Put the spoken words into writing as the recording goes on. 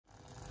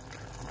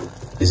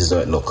this is how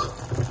it look.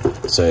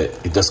 So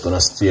it's just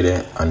gonna stay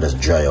there and just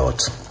dry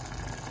out.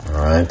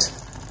 All right,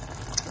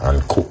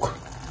 and cook.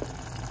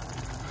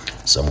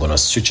 So I'm gonna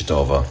switch it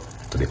over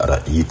to the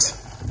other heat.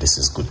 This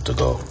is good to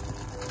go.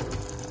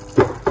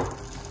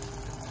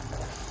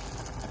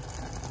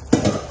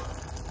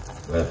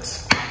 Let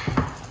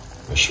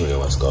me show you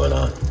what's going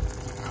on.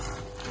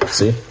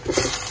 See?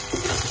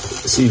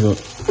 See, I'm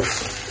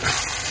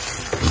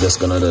just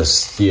gonna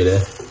just stay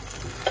there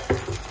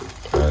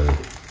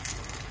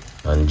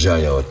and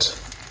dry out.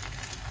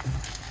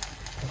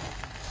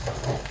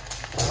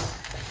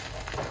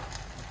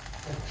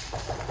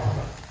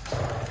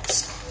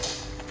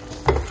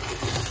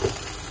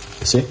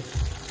 You see?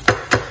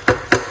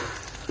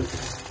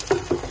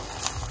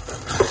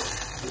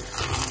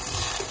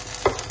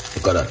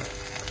 Look at that.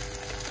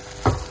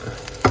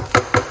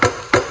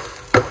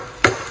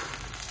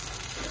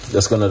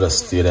 Just gonna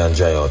just stay there and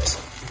dry out.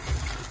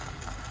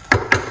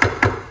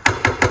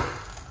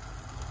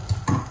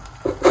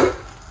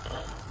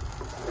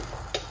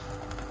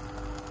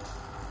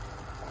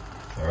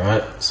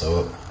 Alright,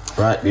 so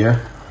right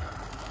there,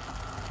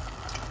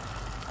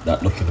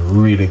 that looking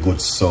really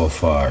good so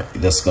far.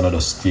 You're just gonna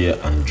just stay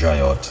and dry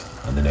out,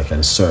 and then you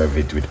can serve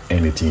it with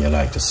anything you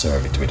like to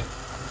serve it with.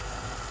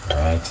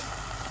 Alright,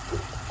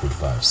 good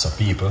vibes. So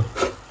people,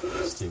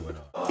 stay with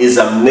us. It's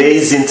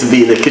amazing to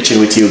be in the kitchen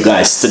with you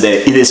guys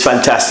today. It is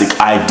fantastic.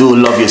 I do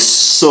love you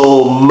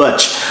so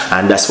much,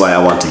 and that's why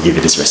I want to give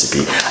you this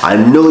recipe. I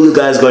know you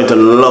guys are going to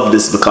love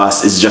this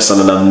because it's just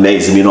an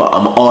amazing, you know,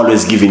 I'm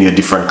always giving you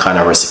different kind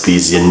of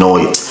recipes, you know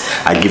it.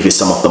 I give you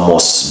some of the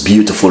most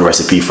beautiful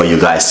recipe for you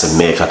guys to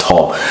make at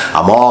home.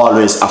 I'm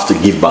always have to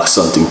give back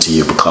something to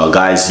you because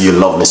guys, you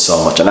love me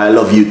so much and I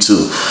love you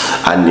too.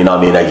 And you know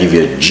what I mean, I give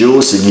you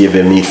juice, I give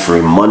you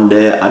meat-free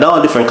Monday and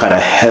all different kind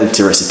of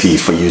healthy recipe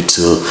for you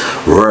to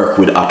work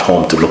with at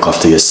home to look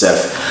after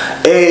yourself.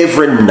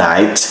 Every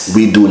night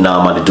we do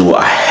normally do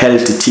a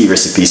healthy tea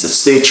recipe, so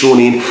stay tuned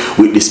in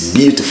with this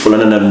beautiful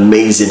and an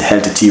amazing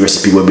healthy tea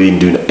recipe we've been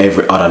doing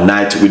every other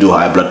night. We do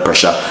high blood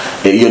pressure,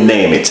 you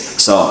name it.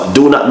 So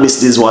do not miss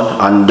this one,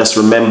 and just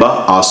remember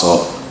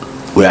also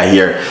we are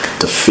here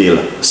to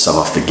fill some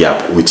of the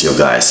gap with you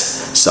guys.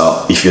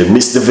 So if you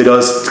missed the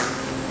videos,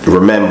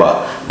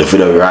 remember the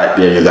video right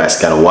there, you guys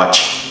can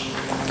watch.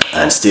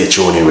 And stay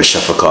tuned in with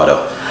Chef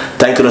Ricardo.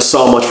 Thank you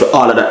so much for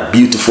all of that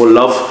beautiful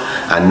love.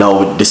 And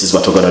now this is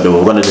what we're gonna do.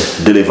 We're gonna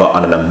deliver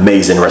on an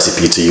amazing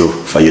recipe to you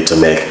for you to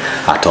make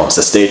at home.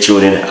 So stay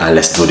tuned in and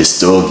let's do this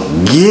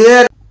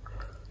together.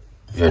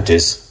 Here it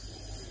is.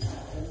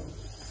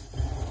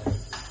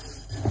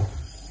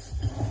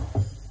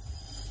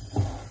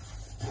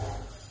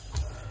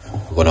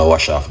 We're gonna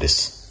wash off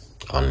this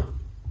and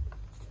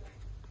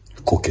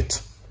cook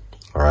it.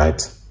 All right,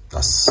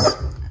 that's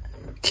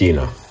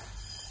quinoa.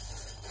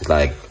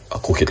 Like I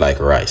cook it like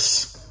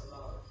rice.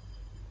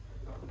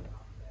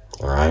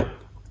 All right,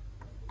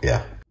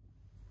 yeah,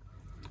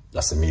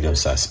 that's a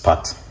medium-sized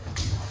pot.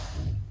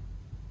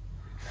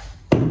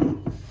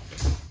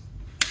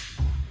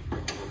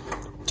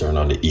 Turn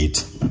on the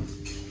heat.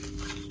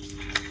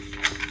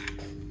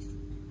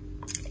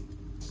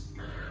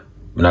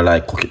 I don't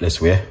like cook it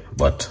this way,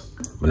 but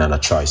I don't have a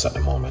choice at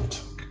the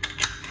moment.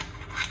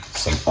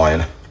 Some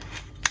oil.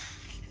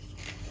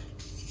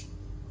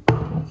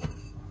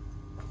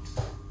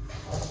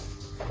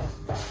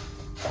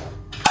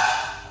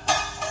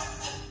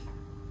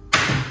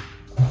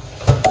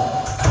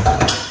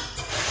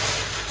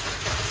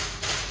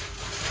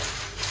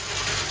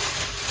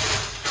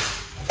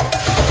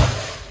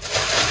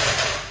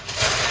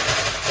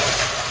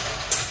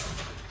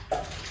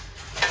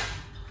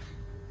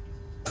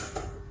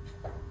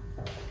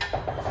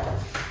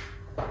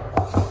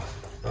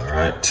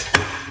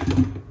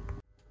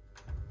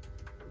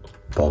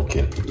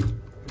 Pumpkin.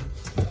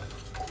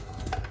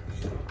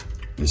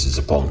 This is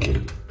a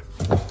pumpkin.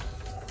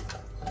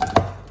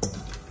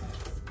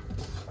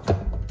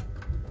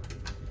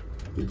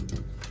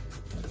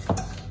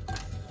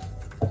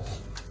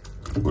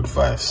 Good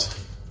vibes.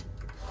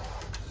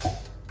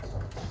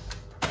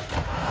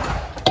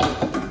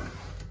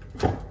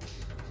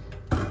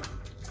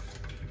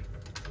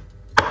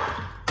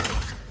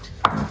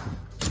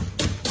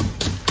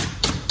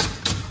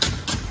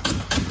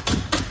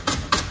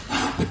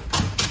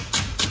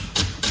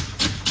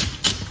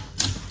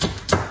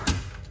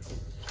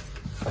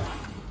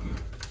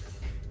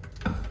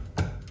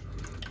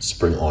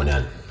 Spring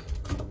onion.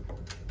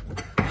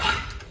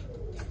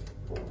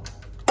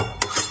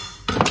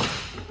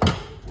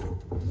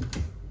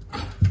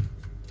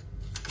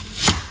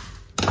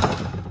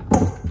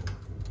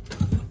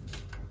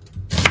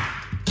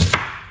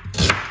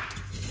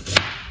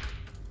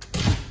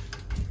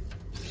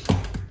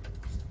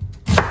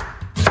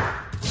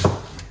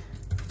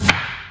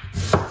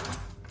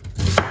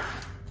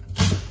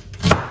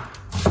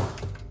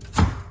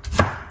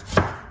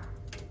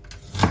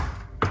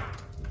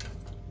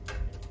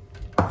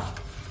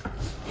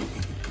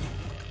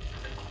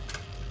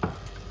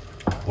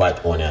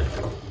 White onion.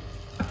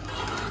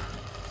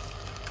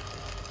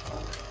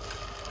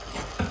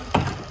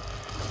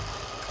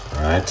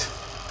 All right?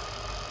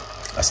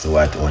 That's the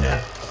white onion.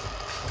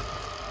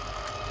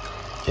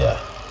 Yeah.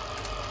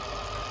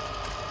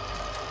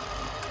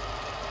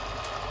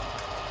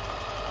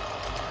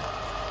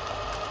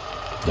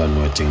 Don't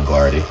know anything,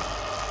 Gordy.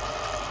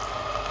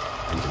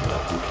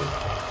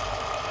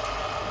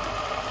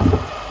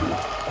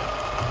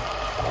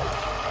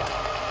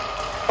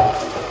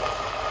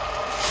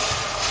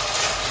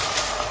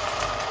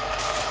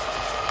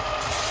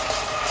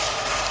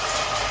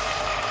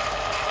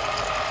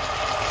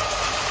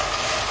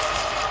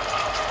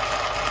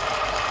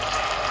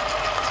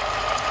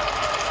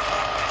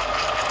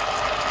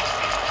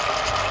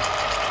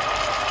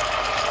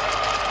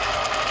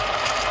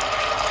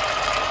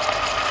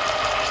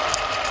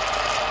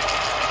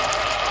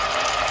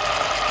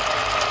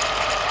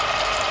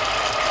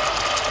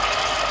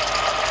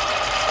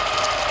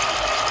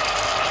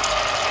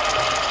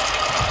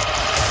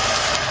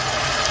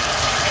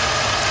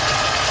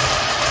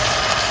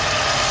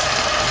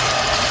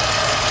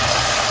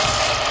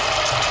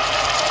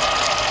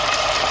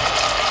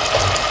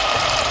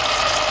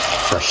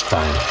 Fresh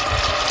thyme.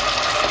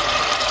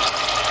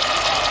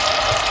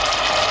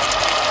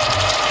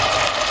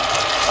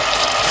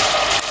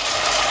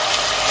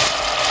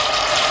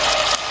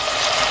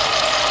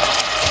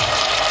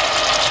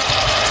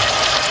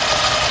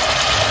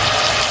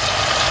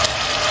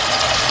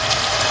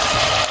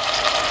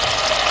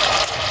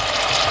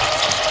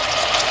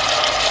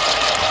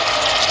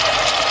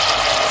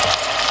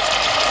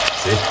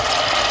 See?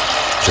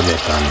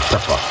 Jamaican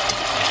pepper.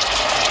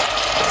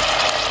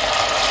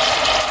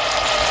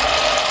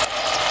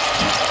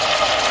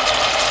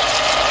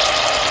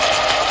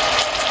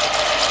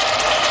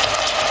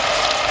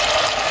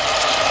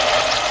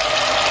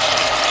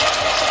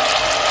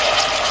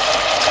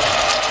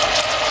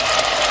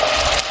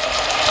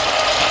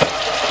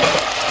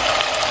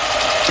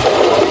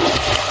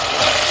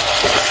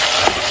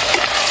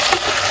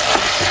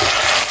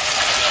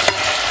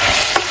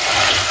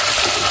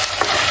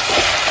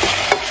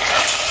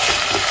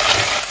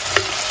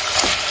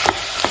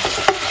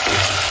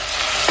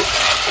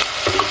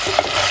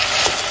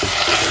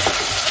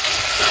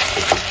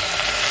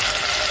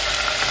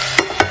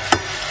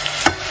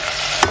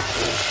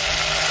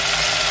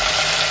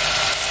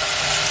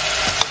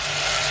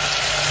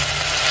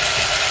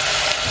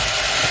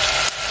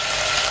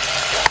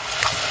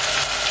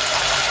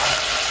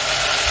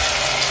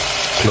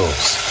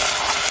 Cloves.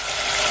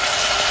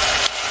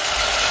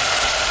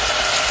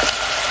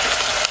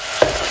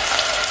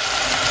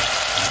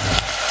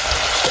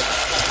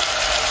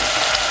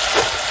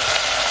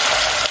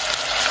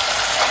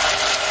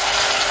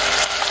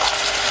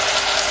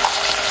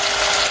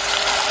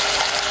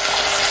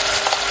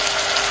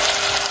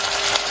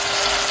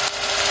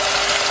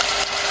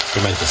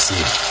 Pimento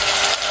seed.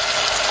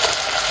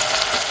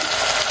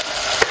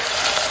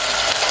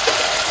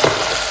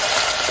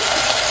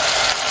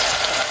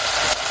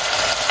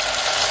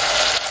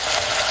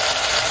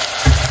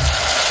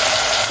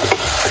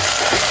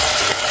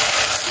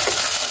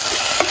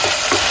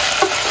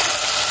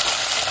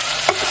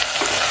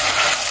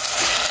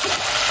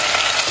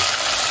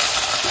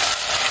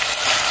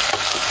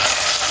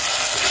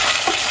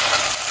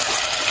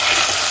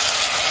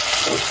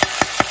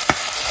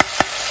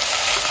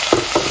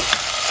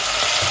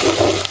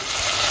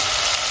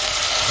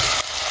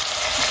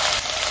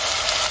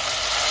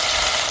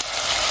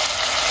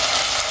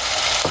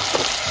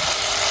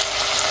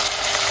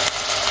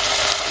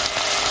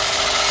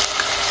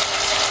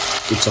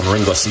 Put some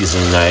Ringo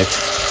seasoning night.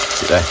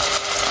 See that?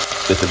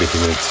 Little bit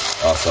in it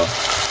also.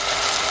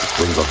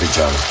 Ringo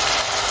Vision.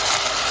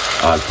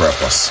 All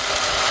purpose.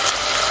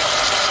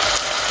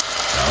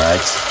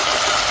 Alright.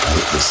 I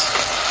hit this.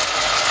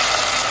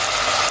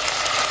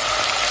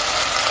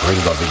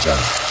 Ringo Vision.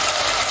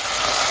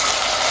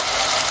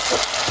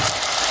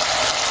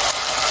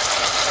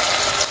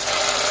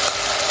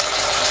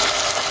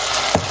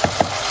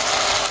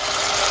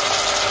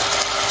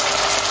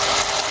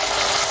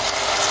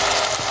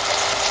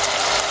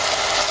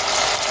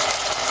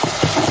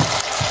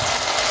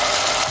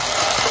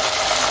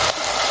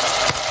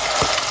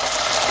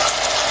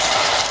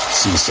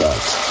 Sea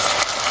salt.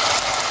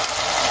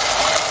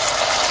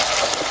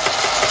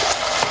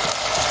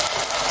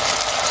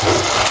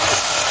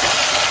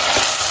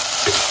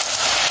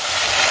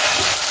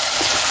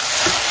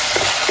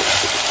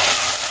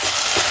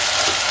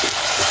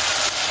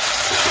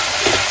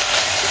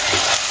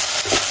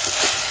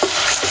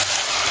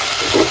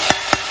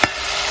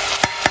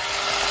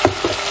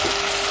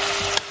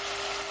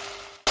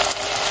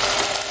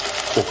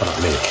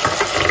 Coconut milk.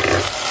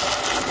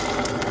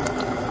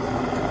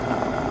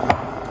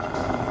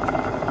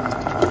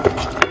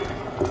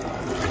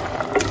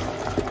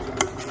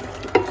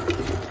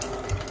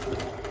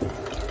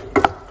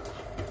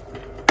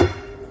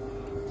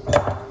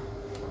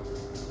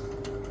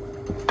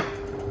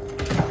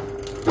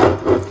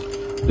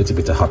 Little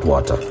bit of hot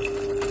water.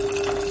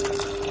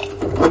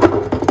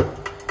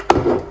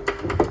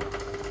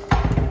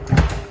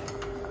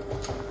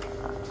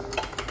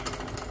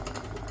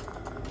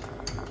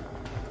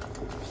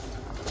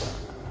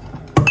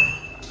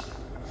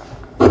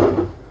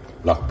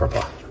 black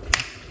pepper.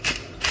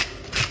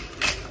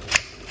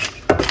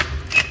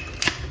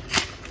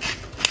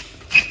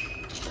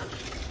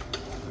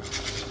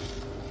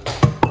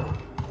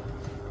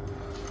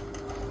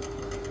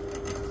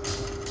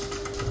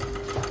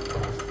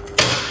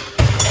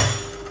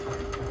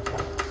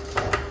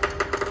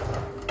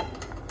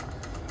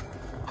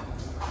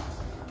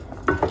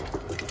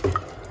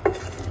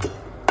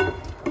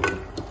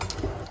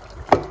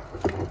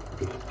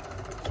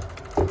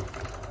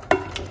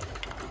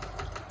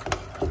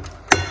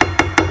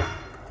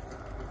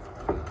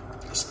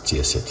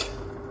 Taste it.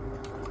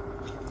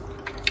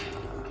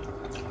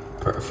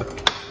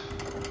 Perfect.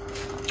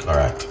 All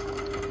right,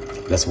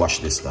 let's wash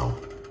this down.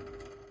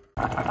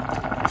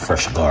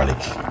 Fresh garlic.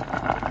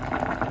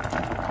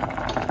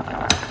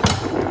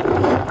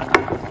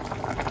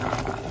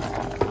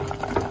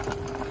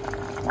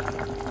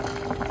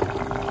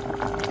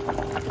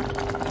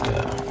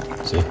 Yeah,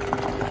 see?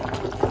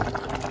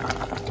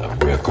 Got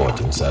break out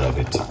inside of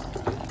it.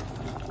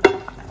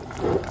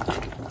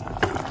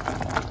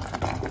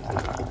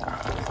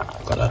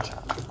 Look at that.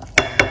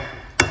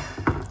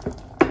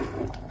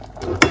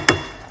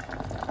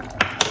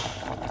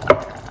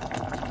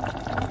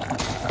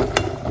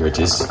 Here it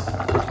is.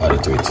 Add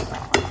it to it.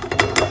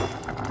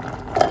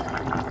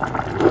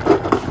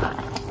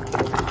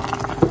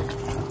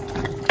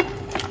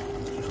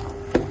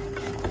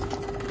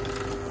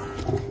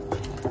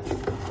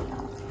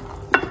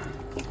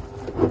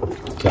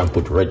 Can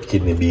put red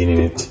kidney bean in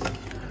it.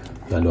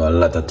 You can do a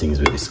lot of things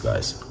with this,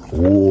 guys.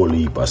 Whole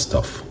heap of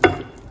stuff.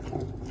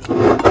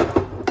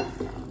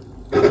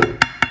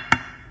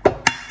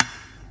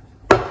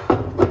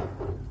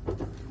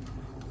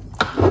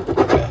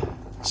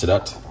 See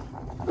that?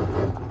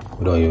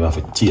 We don't even have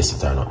to taste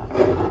it or not,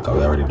 because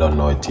we already don't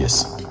know it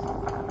tastes.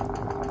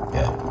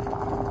 Yeah.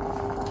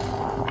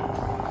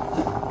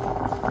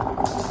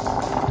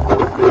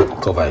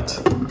 Cover it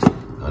and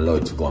allow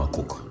it to go and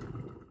cook.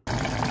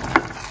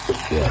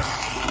 Yeah.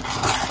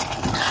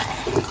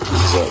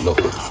 This is how it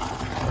looks.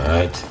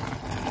 Alright?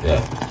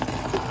 Yeah.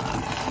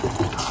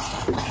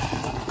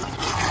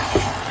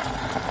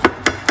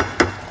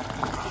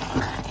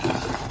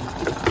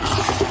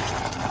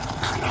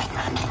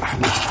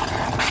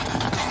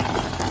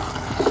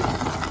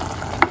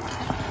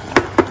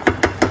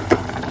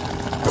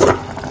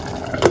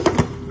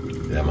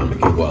 Yeah, man, make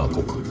it go and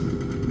cook.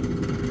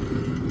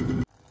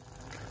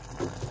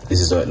 This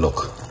is how it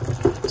look.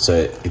 So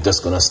it's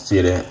just gonna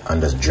stay there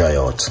and just dry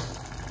out.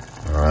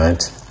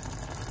 Alright?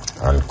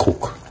 And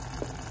cook.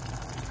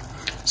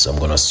 So I'm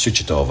gonna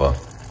switch it over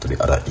to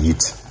the other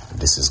heat.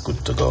 This is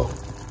good to go.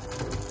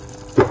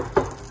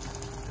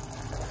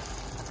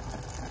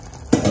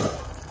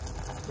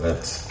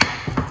 Let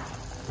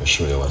me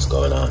show you what's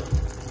going on.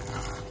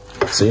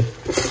 See?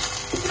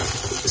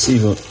 It's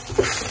even.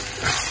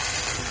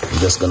 I'm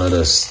just gonna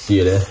just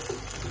stay there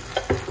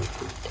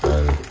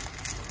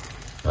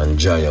and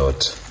dry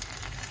out.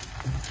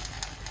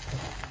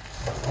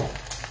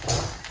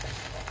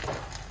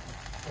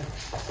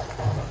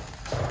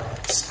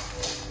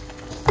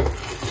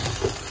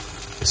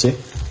 You see?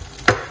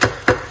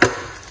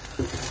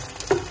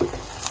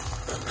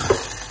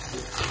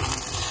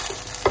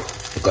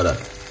 Look at that.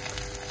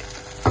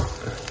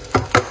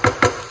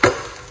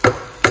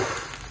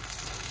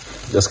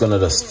 Just gonna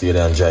just stay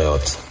there and dry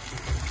out.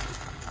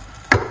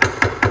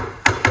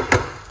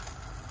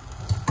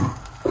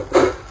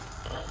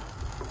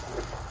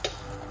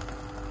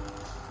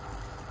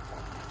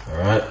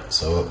 Alright,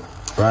 so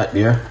right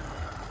there,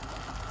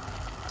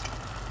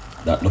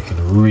 that looking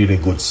really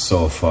good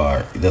so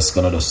far. You're just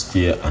gonna just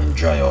stay and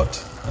dry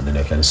out, and then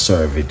you can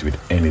serve it with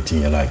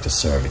anything you like to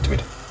serve it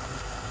with.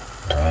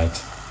 Alright,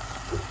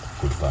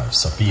 good vibes.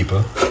 So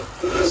people,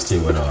 stay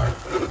with our,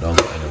 don't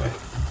go anywhere.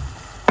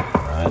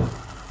 Alright,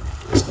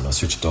 just gonna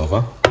switch it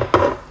over.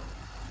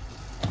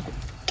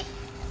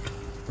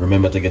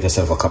 Remember to get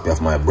yourself a copy of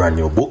my brand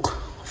new book,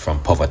 From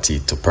Poverty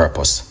to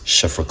Purpose,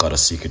 Chef Ricardo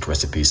Secret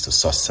Recipes to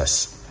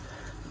Success.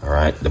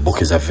 Alright, the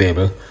book is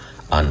available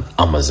on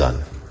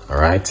Amazon.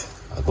 Alright,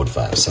 a good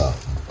vibe. So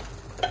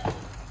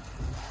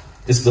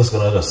this is just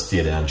gonna just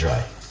stay there and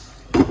dry.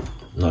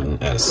 Nothing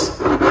else.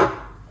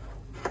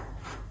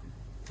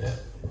 Yeah.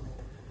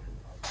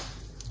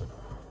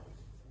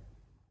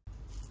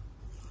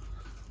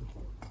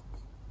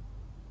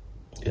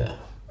 Yeah.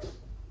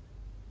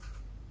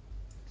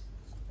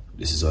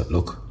 This is how it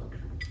look.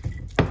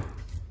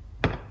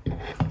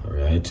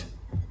 Alright.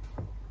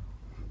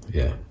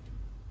 Yeah.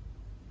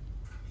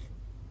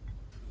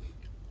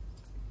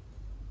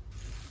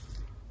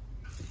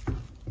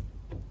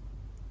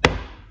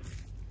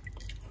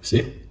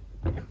 See?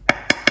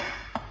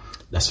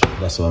 That's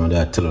what I'm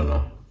there telling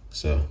you.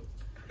 So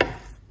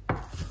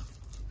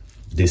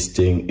this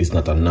thing is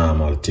not a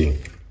normal thing.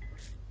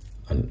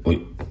 And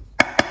when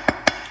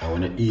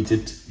you eat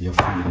it, you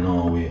feel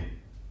no way.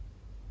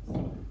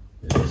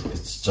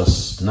 It's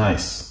just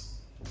nice.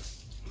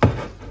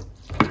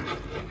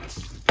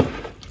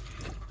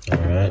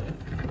 Alright.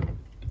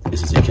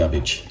 This is the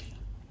cabbage.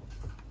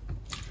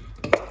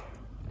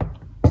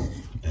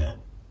 Yeah.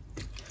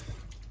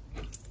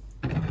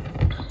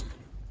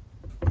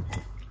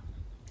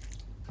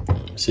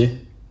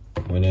 See,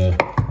 when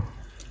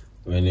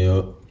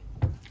you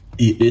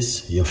eat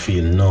this, you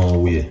feel no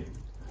way.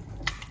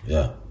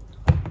 Yeah.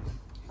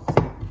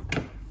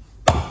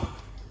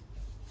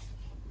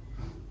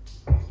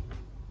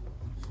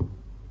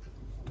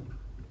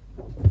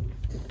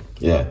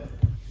 Yeah.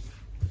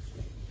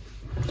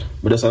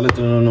 But just a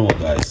little know,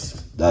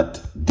 guys,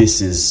 that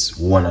this is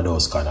one of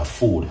those kind of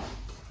food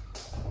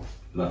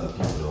a lot of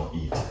people don't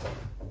eat.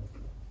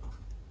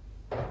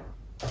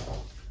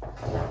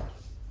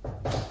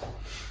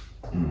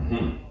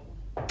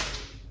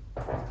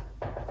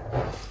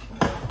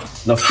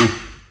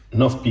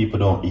 Enough people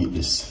don't eat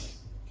this.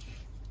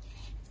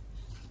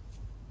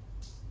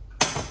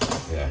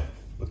 Yeah,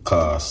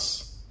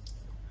 because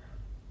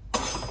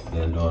they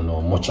don't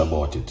know much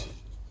about it.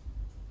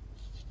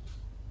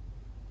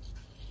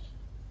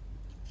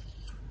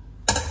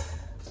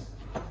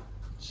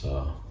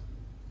 So,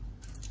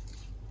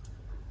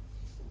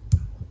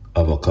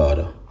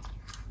 avocado.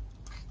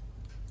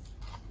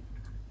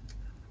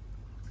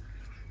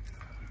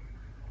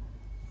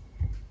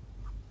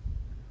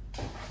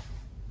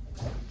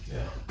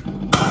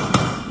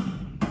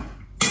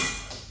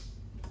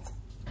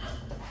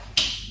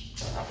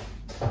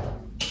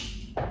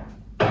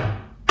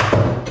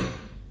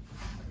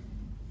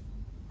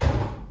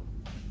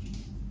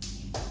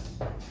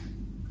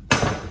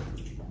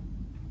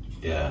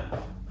 Yeah,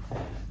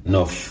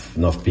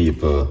 enough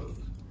people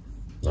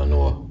don't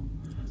know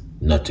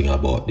nothing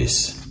about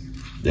this.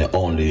 They're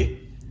only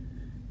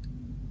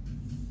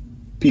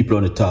people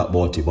only talk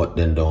about it, but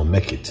then don't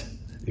make it.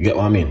 You get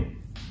what I mean?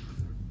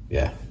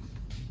 Yeah.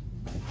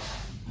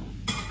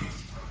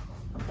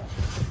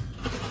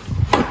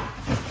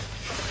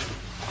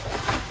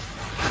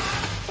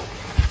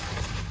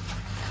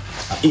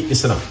 I eat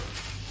this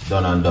enough,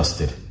 done and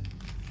dusted.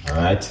 All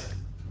right,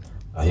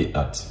 I hit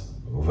that.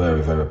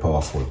 Very, very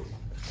powerful.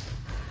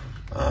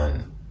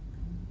 And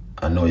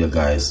I know you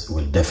guys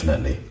will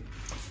definitely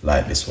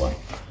like this one.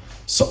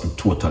 Something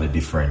totally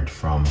different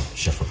from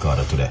Chef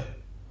Ricardo today.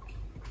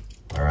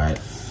 All right,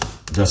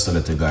 just to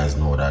let you guys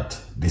know that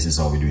this is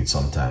how we do it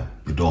sometimes.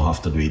 You don't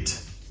have to do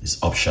it,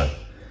 it's option.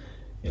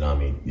 You know what I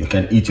mean? You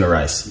can eat your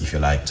rice if you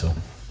like to.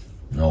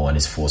 No one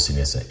is forcing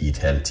you to eat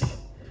healthy.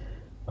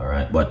 All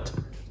right, but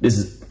this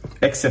is,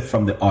 except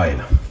from the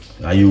oil,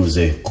 I use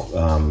a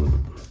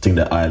think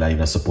the oil are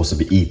not supposed to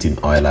be eating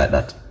oil like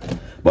that.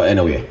 But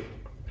anyway,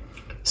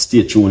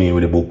 stay tuned in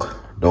with the book.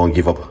 Don't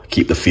give up.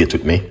 Keep the faith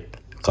with me,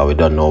 because we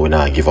don't know when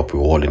I give up. We're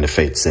holding the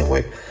faith same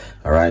way.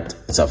 All right,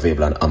 it's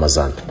available on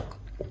Amazon,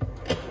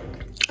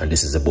 and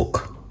this is the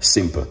book.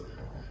 Simple,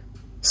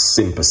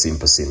 simple,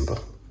 simple, simple.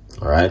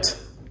 All right,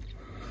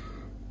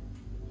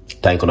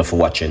 thank you for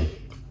watching.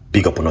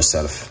 Big up on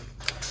yourself,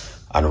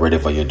 and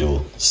whatever you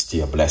do,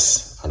 stay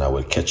blessed, and I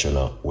will catch you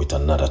now with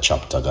another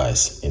chapter,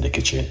 guys, in the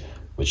kitchen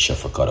with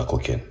Chef Ricardo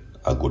Cooking.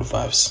 A good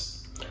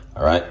vibes.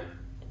 All right,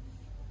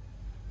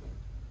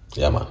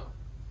 yeah, man.